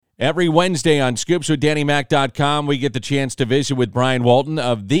Every Wednesday on ScoopsWithDannyMac.com, we get the chance to visit with Brian Walton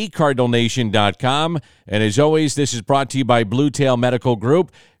of TheCardinalNation.com. And as always, this is brought to you by Blue Tail Medical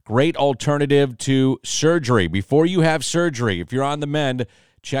Group. Great alternative to surgery. Before you have surgery, if you're on the mend,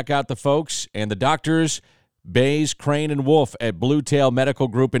 check out the folks and the doctors, Bays, Crane, and Wolf at Blue Tail Medical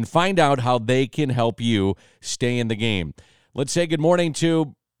Group, and find out how they can help you stay in the game. Let's say good morning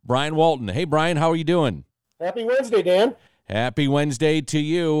to Brian Walton. Hey, Brian, how are you doing? Happy Wednesday, Dan. Happy Wednesday to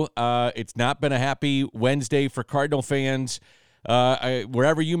you. It's not been a happy Wednesday for Cardinal fans.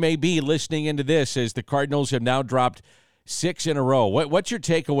 Wherever you may be listening into this, as the Cardinals have now dropped 6 in a row. What's your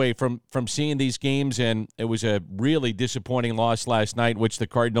takeaway from seeing these games? And it was a really disappointing loss last night, which the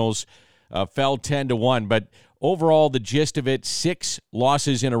Cardinals fell 10-1. But overall, the gist of it, 6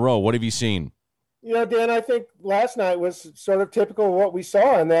 losses in a row. What have you seen? You know, Dan, I think last night was sort of typical of what we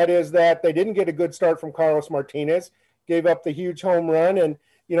saw, and that is that they didn't get a good start from Carlos Martinez. Gave up the huge home run, and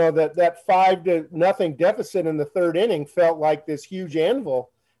you know that 5-0 deficit in the third inning felt like this huge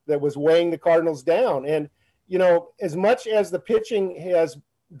anvil that was weighing the Cardinals down. And you know, as much as the pitching has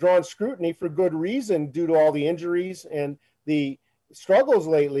drawn scrutiny for good reason due to all the injuries and the struggles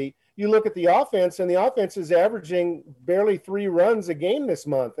lately, you look at the offense, and the offense is averaging barely 3 runs a game this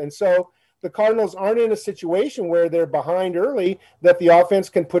month. And so the Cardinals aren't in a situation where they're behind early that the offense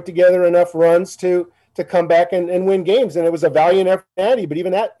can put together enough runs to come back and win games. And it was a valiant effort, but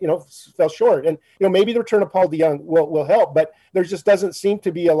even that, you know, fell short. And, you know, maybe the return of Paul DeJong will help, but there just doesn't seem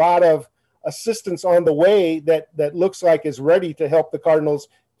to be a lot of assistance on the way that looks like is ready to help the Cardinals,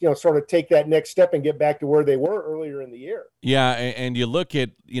 you know, sort of take that next step and get back to where they were earlier in the year. Yeah, and you look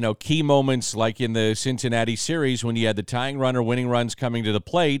at, you know, key moments like in the Cincinnati series when you had the tying run or winning runs coming to the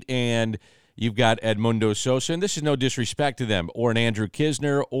plate, and you've got Edmundo Sosa, and this is no disrespect to them, or an Andrew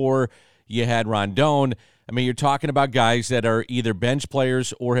Kisner, or you had Rondon. I mean, you're talking about guys that are either bench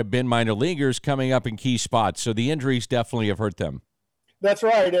players or have been minor leaguers coming up in key spots. So the injuries definitely have hurt them. That's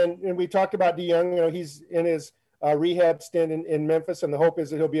right. And we talked about DeJong. You know, he's in his rehab stint in Memphis, and the hope is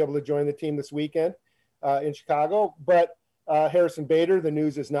that he'll be able to join the team this weekend in Chicago. But Harrison Bader, the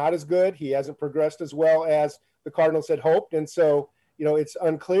news is not as good. He hasn't progressed as well as the Cardinals had hoped. And so, you know, it's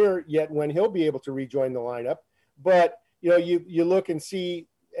unclear yet when he'll be able to rejoin the lineup. But, you know, you look and see,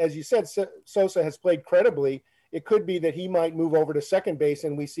 as you said, Sosa has played credibly. It could be that he might move over to second base,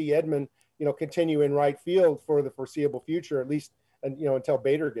 and we see Edman, you know, continue in right field for the foreseeable future, at least, you know, until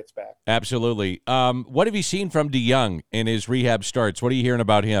Bader gets back. Absolutely. What have you seen from DeJong in his rehab starts? What are you hearing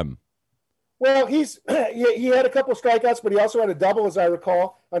about him? Well, he had a couple of strikeouts, but he also had a double, as I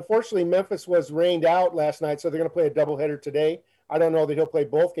recall. Unfortunately, Memphis was rained out last night, so they're going to play a doubleheader today. I don't know that he'll play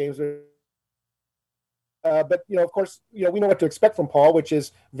both games. But, you know, of course, you know, we know what to expect from Paul, which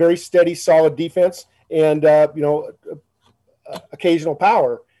is very steady, solid defense and, you know, occasional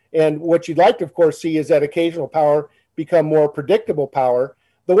power. And what you'd like to, of course, see is that occasional power become more predictable power.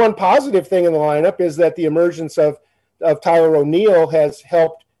 The one positive thing in the lineup is that the emergence of Tyler O'Neill has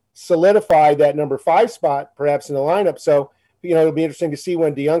helped solidify that number 5 spot, perhaps, in the lineup. So, you know, it'll be interesting to see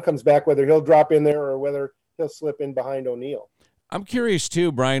when DeJong comes back, whether he'll drop in there or whether he'll slip in behind O'Neill. I'm curious,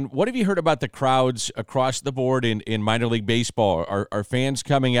 too, Brian, what have you heard about the crowds across the board in minor league baseball? Are fans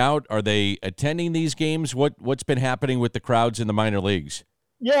coming out? Are they attending these games? What's been happening with the crowds in the minor leagues?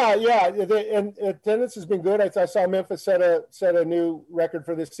 Yeah, and attendance has been good. I saw Memphis set a new record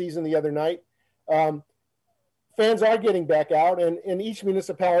for this season the other night. Fans are getting back out, and each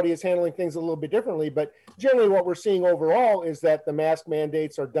municipality is handling things a little bit differently. But generally what we're seeing overall is that the mask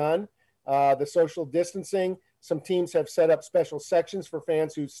mandates are done, the social distancing. Some teams have set up special sections for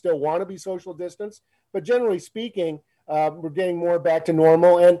fans who still want to be social distance. But generally speaking, we're getting more back to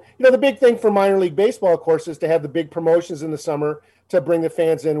normal. And, you know, the big thing for minor league baseball, of course, is to have the big promotions in the summer to bring the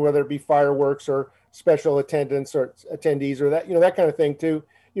fans in, whether it be fireworks or special attendance or attendees or that, you know, that kind of thing to,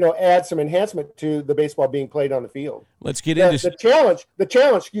 you know, add some enhancement to the baseball being played on the field. Let's get into the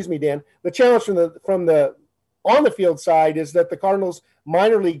challenge, excuse me, Dan, the challenge from the on the field side is that the Cardinals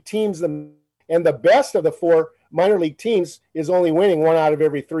minor league teams and the best of the 4 minor league teams is only winning 1 out of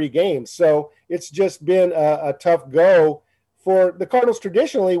every 3 games. So it's just been a tough go for the Cardinals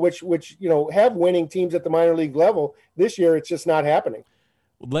traditionally, which you know have winning teams at the minor league level. This year, it's just not happening.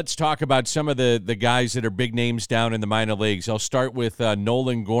 Let's talk about some of the guys that are big names down in the minor leagues. I'll start with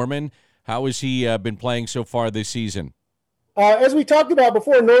Nolan Gorman. How has he been playing so far this season? As we talked about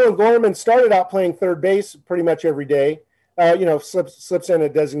before, Nolan Gorman started out playing third base pretty much every day. You know, slips in a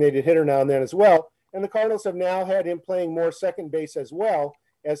designated hitter now and then as well. And the Cardinals have now had him playing more second base as well,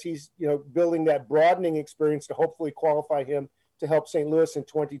 as he's, you know, building that broadening experience to hopefully qualify him to help St. Louis in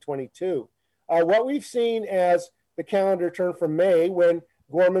 2022. What we've seen as the calendar turned from May, when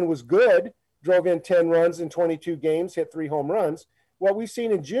Gorman was good, drove in 10 runs in 22 games, hit 3 home runs. What we've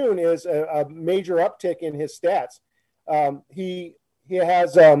seen in June is a major uptick in his stats. He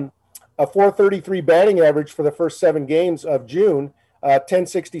has a 433 batting average for the first 7 games of June,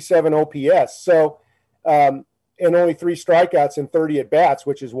 1067 OPS. So, and only 3 strikeouts and 30 at bats,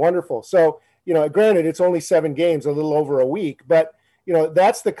 which is wonderful. So, granted, it's only 7 games, a little over a week, but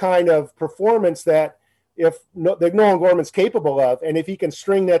that's the kind of performance that that Nolan Gorman's capable of. And if he can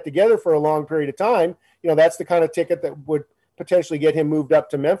string that together for a long period of time, that's the kind of ticket that would potentially get him moved up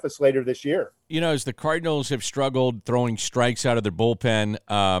to Memphis later this year. As the Cardinals have struggled throwing strikes out of their bullpen,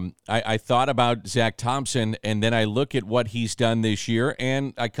 I thought about Zach Thompson, and then I look at what he's done this year,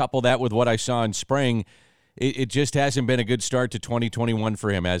 and I couple that with what I saw in spring. It just hasn't been a good start to 2021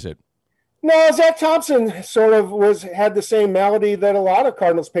 for him, has it? No, Zach Thompson sort of had the same malady that a lot of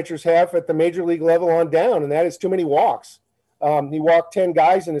Cardinals pitchers have at the major league level on down, and that is too many walks. He walked 10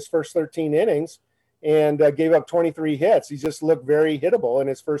 guys in his first 13 innings and gave up 23 hits. He just looked very hittable in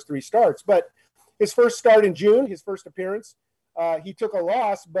his first 3 starts. But his first start in June, his first appearance, he took a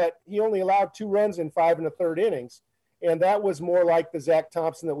loss, but he only allowed 2 runs in 5 1/3 innings. And that was more like the Zach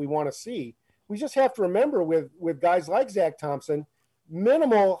Thompson that we want to see. We just have to remember with guys like Zach Thompson,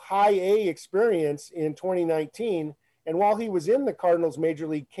 minimal high A experience in 2019. And while he was in the Cardinals major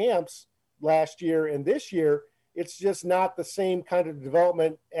league camps last year and this year, it's just not the same kind of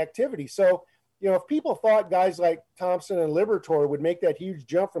development activity. So, if people thought guys like Thompson and Liberatore would make that huge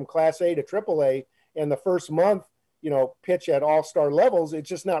jump from Class A to Triple A in the first month, pitch at all-star levels, it's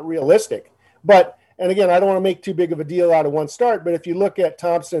just not realistic. But, and again, I don't want to make too big of a deal out of one start, but if you look at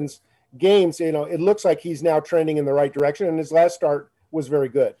Thompson's games, it looks like he's now trending in the right direction, and his last start was very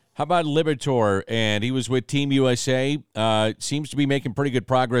good. How about Liberatore? And he was with Team USA. Seems to be making pretty good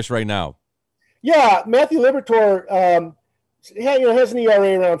progress right now. Yeah, Matthew Liberatore has an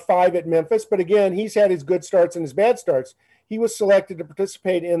ERA around 5 at Memphis, but again, he's had his good starts and his bad starts. He was selected to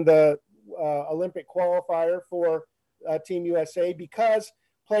participate in the Olympic qualifier for Team USA because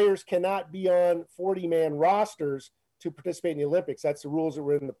players cannot be on 40-man rosters to participate in the Olympics. That's the rules that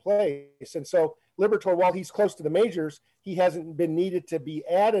were in the place. And so Liberatore, while he's close to the majors, he hasn't been needed to be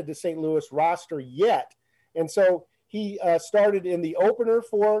added to St. Louis roster yet. And so he started in the opener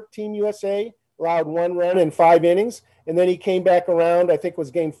for Team USA, allowed 1 run in 5 innings. And then he came back around, I think it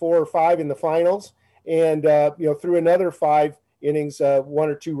was game 4 or 5 in the finals, and threw another 5 innings, 1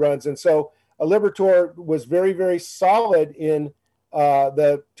 or 2 runs. And so Liberatore was very, very solid in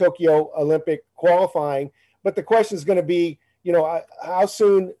the Tokyo Olympic qualifying. But the question is going to be, how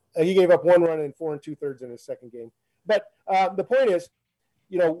soon he gave up 1 run in 4 2/3 in his second game. But the point is,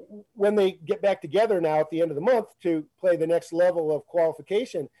 when they get back together now at the end of the month to play the next level of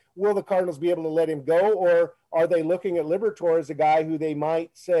qualification, will the Cardinals be able to let him go, or are they looking at Liberatore as a guy who they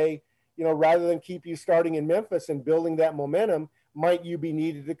might say, rather than keep you starting in Memphis and building that momentum, might you be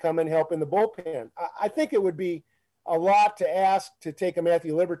needed to come and help in the bullpen? I think it would be a lot to ask to take a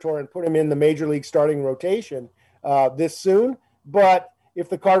Matthew Liberatore and put him in the major league starting rotation this soon. But if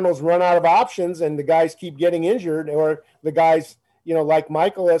the Cardinals run out of options and the guys keep getting injured, or the guys, like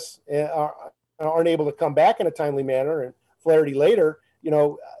Michaelis aren't able to come back in a timely manner, and Flaherty later,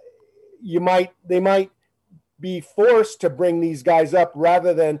 they might be forced to bring these guys up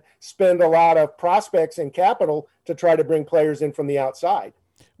rather than spend a lot of prospects and capital to try to bring players in from the outside.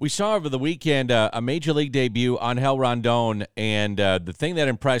 We saw over the weekend a major league debut, Angel Rondon, and the thing that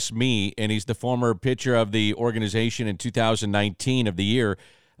impressed me, and he's the former pitcher of the organization in 2019 of the year,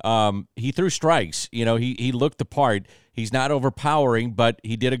 he threw strikes. He looked the part. He's not overpowering, but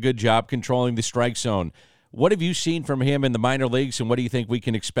he did a good job controlling the strike zone. What have you seen from him in the minor leagues, and what do you think we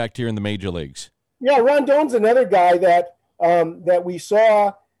can expect here in the major leagues? Yeah, Rondon's another guy that that we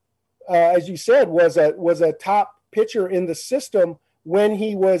saw, as you said, was a top pitcher in the system when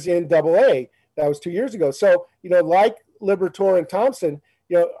he was in Double-A. That was 2 years ago. So, like Liberatore and Thompson,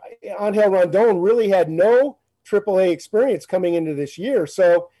 Angel Rondon really had no Triple-A experience coming into this year.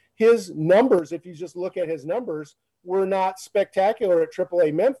 So his numbers, if you just look at his numbers, were not spectacular at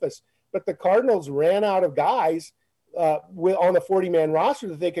Triple-A Memphis. But the Cardinals ran out of guys on the 40-man roster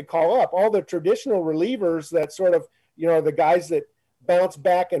that they could call up. All the traditional relievers that sort of, the guys that bounce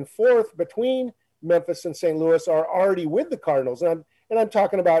back and forth between Memphis and St. Louis are already with the Cardinals. And I'm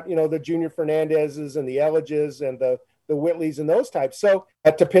talking about, the Junior Fernandezes and the Elliges and the Whitleys and those types. So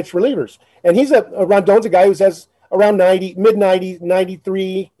to pitch relievers. And Rondon's a guy who has around 90, mid-90s,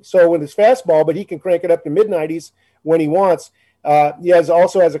 93 so with his fastball, but he can crank it up to mid-90s when he wants. He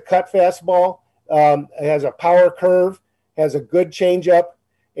also has a cut fastball, has a power curve, has a good changeup,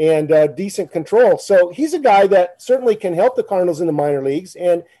 and decent control. So he's a guy that certainly can help the Cardinals in the minor leagues.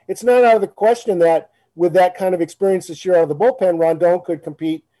 And it's not out of the question that with that kind of experience this year out of the bullpen, Rondon could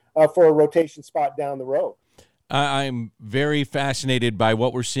compete for a rotation spot down the road. I'm very fascinated by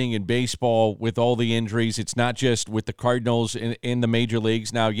what we're seeing in baseball with all the injuries. It's not just with the Cardinals in the major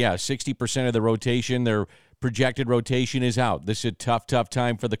leagues. Now, 60% of the rotation, their projected rotation is out. This is a tough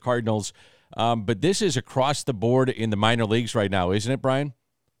time for the Cardinals. But this is across the board in the minor leagues right now, isn't it, Brian?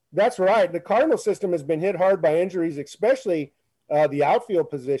 That's right. The Cardinal system has been hit hard by injuries, especially the outfield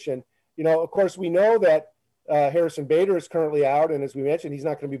position. Of course, we know that Harrison Bader is currently out, and as we mentioned, he's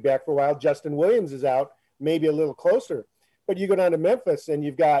not going to be back for a while. Justin Williams is out, maybe a little closer. But you go down to Memphis, and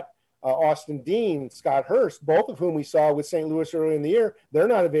you've got Austin Dean, Scott Hurst, both of whom we saw with St. Louis early in the year. They're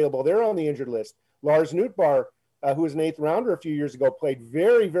not available. They're on the injured list. Lars Nootbaar, who was an eighth rounder a few years ago, played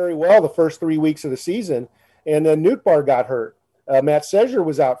very, very well the first 3 weeks of the season, and then Nootbaar got hurt. Matt Sezer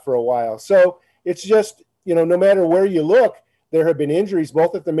was out for a while. So it's just, no matter where you look, there have been injuries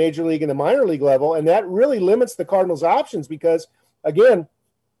both at the major league and the minor league level, and that really limits the Cardinals' options because, again,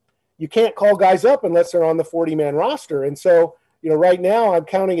 you can't call guys up unless they're on the 40-man roster. And so, right now I'm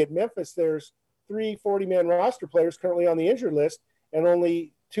counting at Memphis, there's 3 40-man roster players currently on the injured list and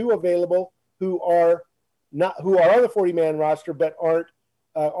only 2 available who are on the 40-man roster but aren't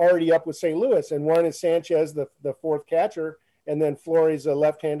already up with St. Louis. And one is Sanchez, the fourth catcher, and then Flores, a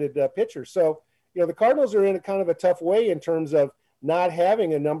left-handed pitcher. So, the Cardinals are in a kind of a tough way in terms of not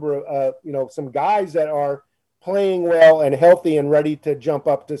having a number of, some guys that are playing well and healthy and ready to jump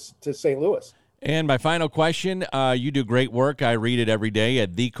up to St. Louis. And my final question, you do great work. I read it every day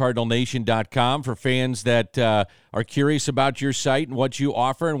at thecardinalnation.com for fans that are curious about your site and what you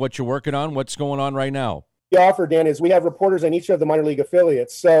offer and what you're working on. What's going on right now? The offer, Dan, is we have reporters on each of the minor league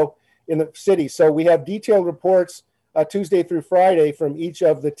affiliates. So in the city, so we have detailed reports Tuesday through Friday from each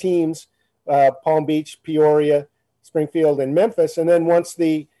of the teams, Palm Beach, Peoria, Springfield, and Memphis. And then once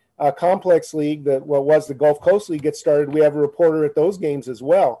the Complex League, what was the Gulf Coast League, gets started, we have a reporter at those games as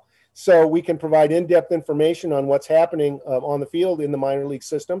well. So we can provide in-depth information on what's happening on the field in the minor league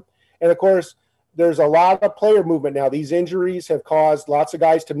system. And, of course, there's a lot of player movement now. These injuries have caused lots of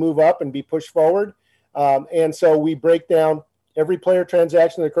guys to move up and be pushed forward. And so we break down every player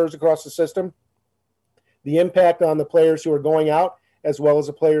transaction that occurs across the system, the impact on the players who are going out, as well as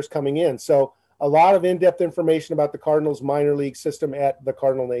the players coming in. So a lot of in-depth information about the Cardinals minor league system at the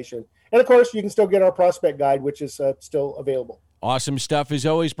Cardinal Nation. And, of course, you can still get our prospect guide, which is still available. Awesome stuff as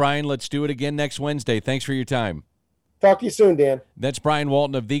always, Brian. Let's do it again next Wednesday. Thanks for your time. Talk to you soon, Dan. That's Brian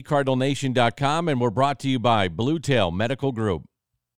Walton of thecardinalnation.com, and we're brought to you by Blue Tail Medical Group.